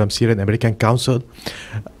from Syrian American Council.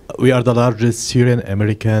 We are the largest Syrian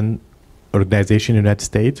American organization in the United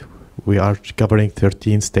States. We are covering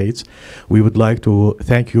 13 states. We would like to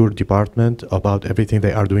thank your department about everything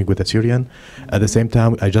they are doing with the Syrian. At the same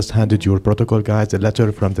time, I just handed your protocol guys a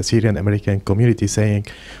letter from the Syrian American community saying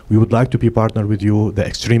we would like to be partnered with you. The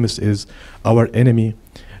extremist is our enemy.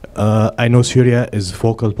 I know Syria is a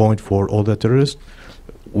focal point for all the terrorists.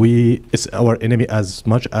 It's our enemy as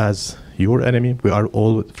much as your enemy. We are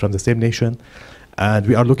all from the same nation, and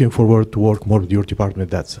we are looking forward to work more with your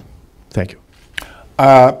department. Thank you.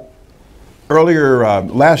 Earlier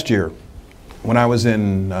last year, when I was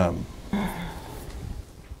in a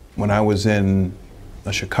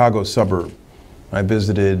Chicago suburb, I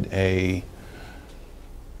visited a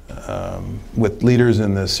with leaders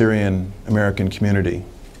in the Syrian American community.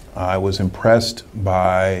 I was impressed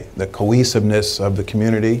by the cohesiveness of the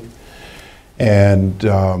community, and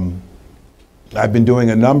I've been doing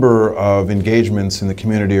a number of engagements in the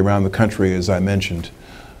community around the country, as I mentioned,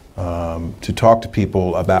 to talk to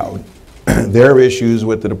people about their issues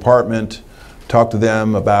with the department, talk to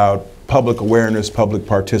them about public awareness, public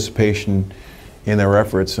participation in their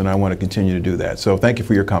efforts, and I want to continue to do that. So thank you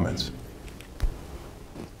for your comments.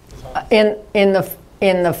 In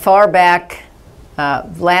the far back,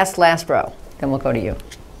 last row, then we'll go to you.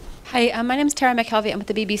 Hi, my name is Tara McKelvey. I'm with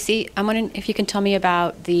the BBC. I'm wondering if you can tell me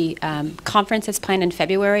about the conference that's planned in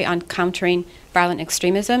February on countering violent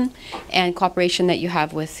extremism and cooperation that you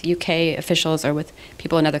have with UK officials or with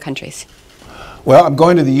people in other countries. Well, I'm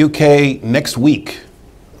going to the UK next week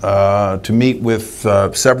to meet with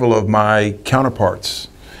several of my counterparts.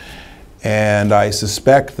 And I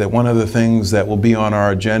suspect that one of the things that will be on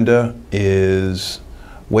our agenda is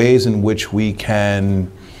ways in which we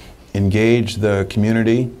can engage the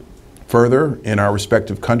community further in our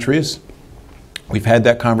respective countries. We've had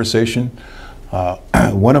that conversation.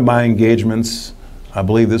 One of my engagements, I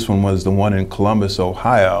believe this one was the one in Columbus,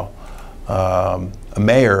 Ohio, a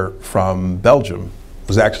mayor from Belgium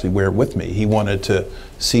was actually with me. He wanted to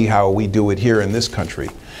see how we do it here in this country.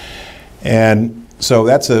 And so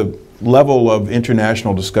that's a level of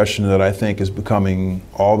international discussion that I think is becoming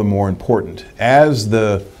all the more important. As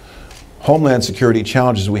the Homeland Security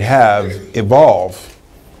challenges we have evolve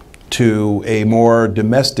to a more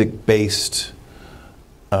domestic-based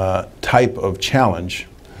type of challenge,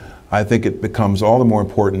 I think it becomes all the more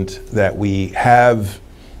important that we have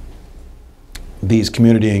these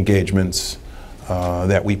community engagements,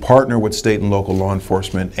 that we partner with state and local law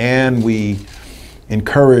enforcement, and we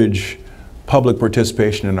encourage public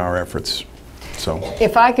participation in our efforts. So,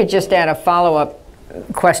 if I could just add a follow-up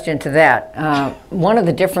question to that, one of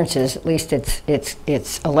the differences, at least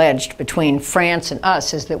it's alleged, between France and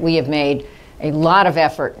us is that we have made a lot of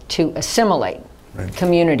effort to assimilate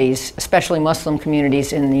communities, especially Muslim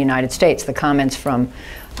communities in the United States. The comments from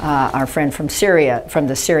our friend from Syria, from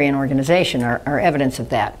the Syrian organization, are evidence of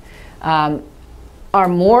that. Are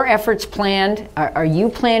more efforts planned? Are you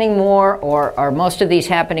planning more, or are most of these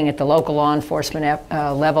happening at the local law enforcement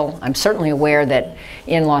level? I'm certainly aware that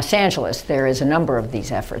in Los Angeles there is a number of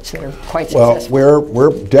these efforts that are quite successful. Well,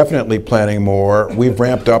 we're definitely planning more. We've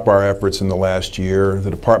ramped up our efforts in the last year.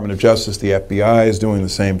 The Department of Justice, the FBI is doing the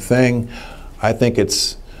same thing. I think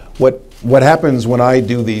it's what happens when I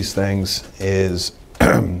do these things is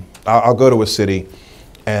I'll go to a city,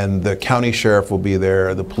 and the county sheriff will be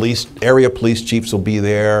there, the area police chiefs will be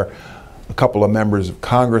there, a couple of members of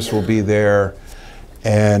Congress will be there,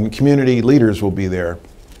 and community leaders will be there.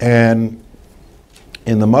 And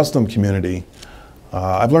in the Muslim community,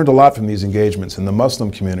 I've learned a lot from these engagements. In the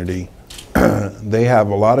Muslim community, they have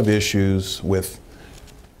a lot of issues with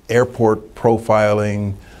airport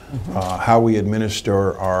profiling, how we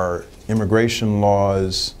administer our immigration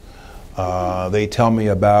laws. They tell me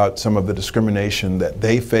about some of the discrimination that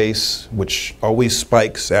they face, which always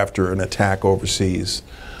spikes after an attack overseas.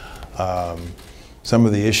 Some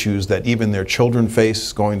of the issues that even their children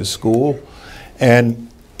face going to school. And,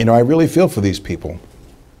 you know, I really feel for these people.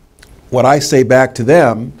 What I say back to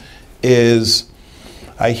them is,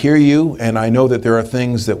 I hear you, and I know that there are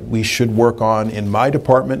things that we should work on in my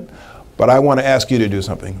department, but I want to ask you to do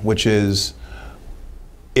something, which is,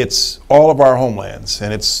 it's all of our homelands,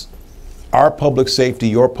 and it's our public safety,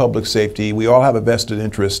 your public safety. We all have a vested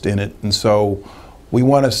interest in it, and so we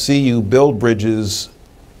want to see you build bridges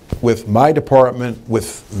with my department,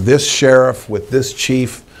 with this sheriff, with this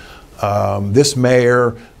chief, this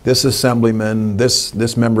mayor, this assemblyman,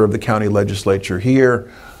 this member of the county legislature here,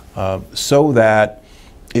 so that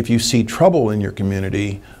if you see trouble in your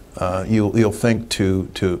community, you'll think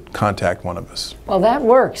to contact one of us. Well, that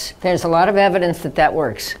works. There's a lot of evidence that that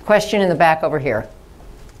works. Question in the back over here.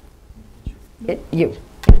 You.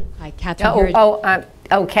 Hi, Catherine.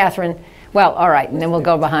 Oh, Catherine. Well, all right, and then we'll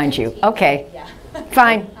go behind you. Okay, Yeah.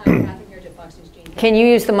 Fine. Can you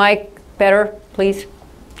use the mic better, please?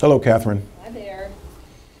 Hello, Catherine. Hi there.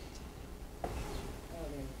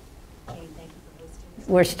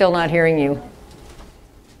 We're still not hearing you.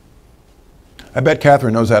 I bet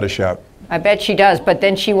Catherine knows how to shout. I bet she does, but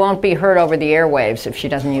then she won't be heard over the airwaves if she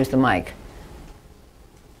doesn't use the mic.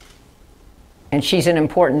 And she's an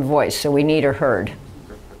important voice, so we need her heard.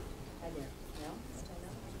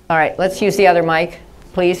 All right, let's use the other mic,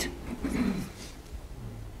 please.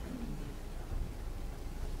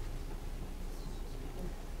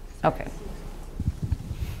 Okay.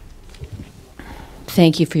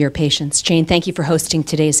 Thank you for your patience. Jane, thank you for hosting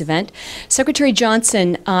today's event. Secretary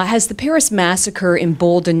Johnson, has the Paris massacre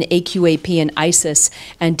emboldened AQAP and ISIS,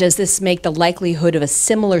 and does this make the likelihood of a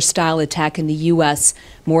similar style attack in the U.S.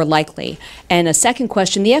 more likely? And a second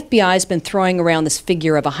question, the FBI has been throwing around this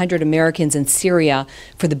figure of 100 Americans in Syria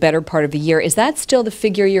for the better part of a year. Is that still the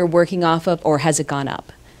figure you're working off of, or has it gone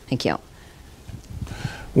up? Thank you.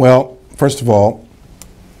 Well, first of all,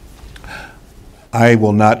 I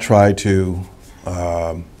will not try to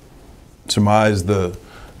surmise the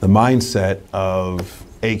mindset of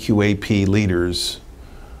AQAP leaders.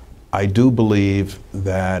 I do believe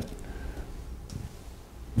that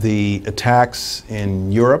the attacks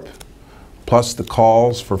in Europe, plus the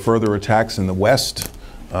calls for further attacks in the West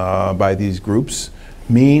by these groups,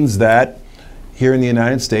 means that here in the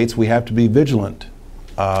United States we have to be vigilant.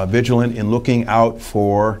 Vigilant in looking out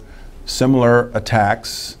for similar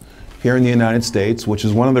attacks here in the United States, which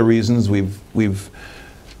is one of the reasons we've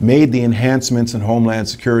made the enhancements in Homeland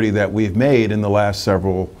Security that we've made in the last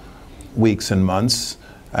several weeks and months.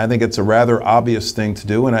 I think it's a rather obvious thing to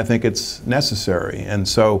do, and I think it's necessary. And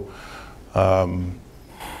so,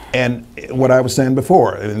 and what I was saying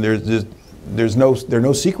before, there are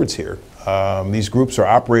no secrets here. These groups are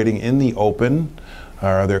operating in the open.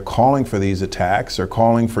 They're calling for these attacks. They're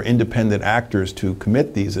calling for independent actors to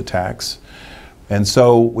commit these attacks. And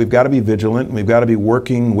so we've got to be vigilant. We've got to be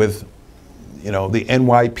working with, the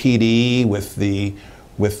NYPD, with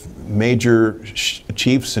major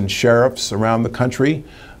chiefs and sheriffs around the country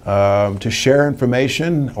to share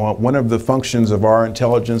information. One of the functions of our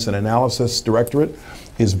Intelligence and Analysis Directorate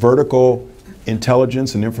is vertical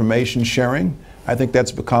intelligence and information sharing. I think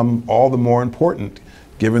that's become all the more important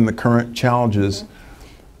given the current challenges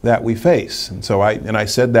that we face. And so I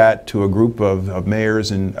said that to a group of mayors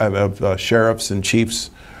and of sheriffs and chiefs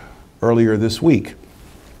earlier this week.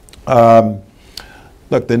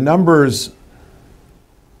 Look, the numbers,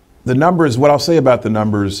 what I'll say about the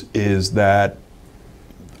numbers is that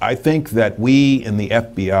I think that we in the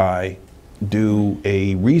FBI do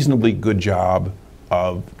a reasonably good job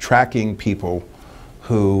of tracking people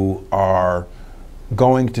who are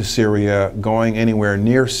going to Syria, going anywhere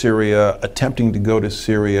near Syria, attempting to go to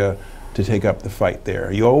Syria to take up the fight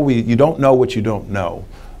there. You don't know what you don't know,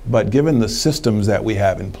 but given the systems that we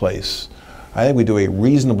have in place, I think we do a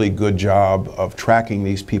reasonably good job of tracking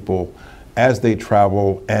these people as they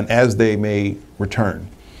travel and as they may return.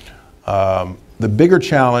 The bigger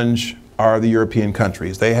challenge are the European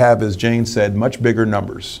countries. They have, as Jane said, much bigger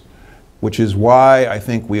numbers, which is why I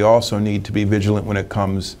think we also need to be vigilant when it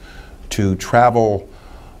comes to travel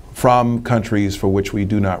from countries for which we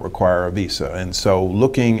do not require a visa. And so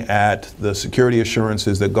looking at the security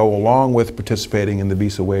assurances that go along with participating in the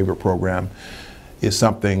visa waiver program is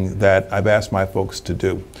something that I've asked my folks to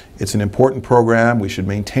do. It's an important program, we should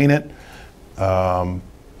maintain it, but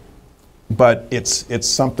it's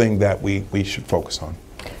something that we should focus on.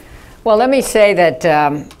 Well, let me say that,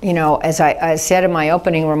 as I said in my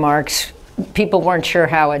opening remarks, people weren't sure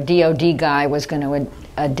how a DOD guy was going to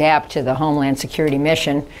adapt to the Homeland Security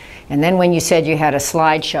mission. And then when you said you had a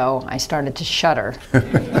slideshow, I started to shudder.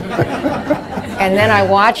 And then I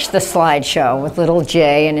watched the slideshow with little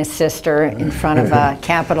Jay and his sister in front of a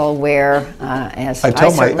Capitol where, as I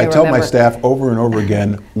tell my staff over and over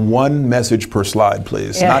again, one message per slide,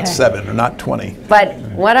 please, not 7 or not 20. But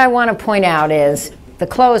what I want to point out is the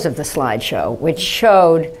close of the slideshow, which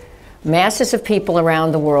showed masses of people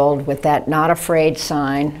around the world with that not afraid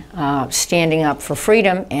sign standing up for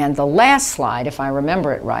freedom. And the last slide, if I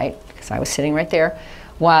remember it right, because I was sitting right there,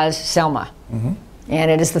 was Selma. Mm-hmm. And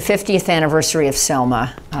it is the 50th anniversary of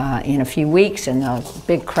Selma in a few weeks, and a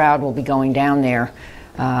big crowd will be going down there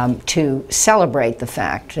to celebrate the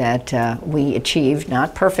fact that we achieved,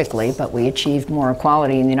 not perfectly, but we achieved more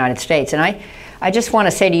equality in the United States. And I just want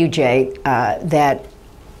to say to you, Jay, that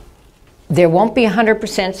there won't be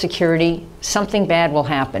 100% security. Something bad will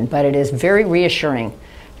happen, but it is very reassuring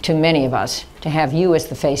to many of us to have you as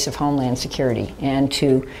the face of Homeland Security and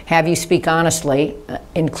to have you speak honestly,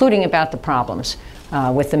 including about the problems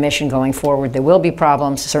with the mission going forward. There will be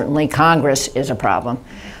problems. Certainly Congress is a problem.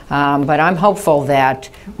 But I'm hopeful that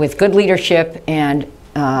with good leadership and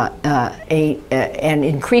an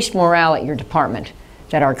increased morale at your department,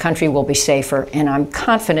 that our country will be safer. And I'm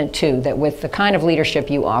confident, too, that with the kind of leadership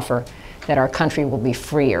you offer, that our country will be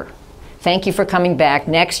freer. Thank you for coming back.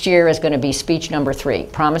 Next year is going to be speech number 3.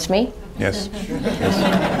 Promise me? Yes.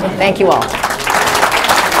 Thank you all.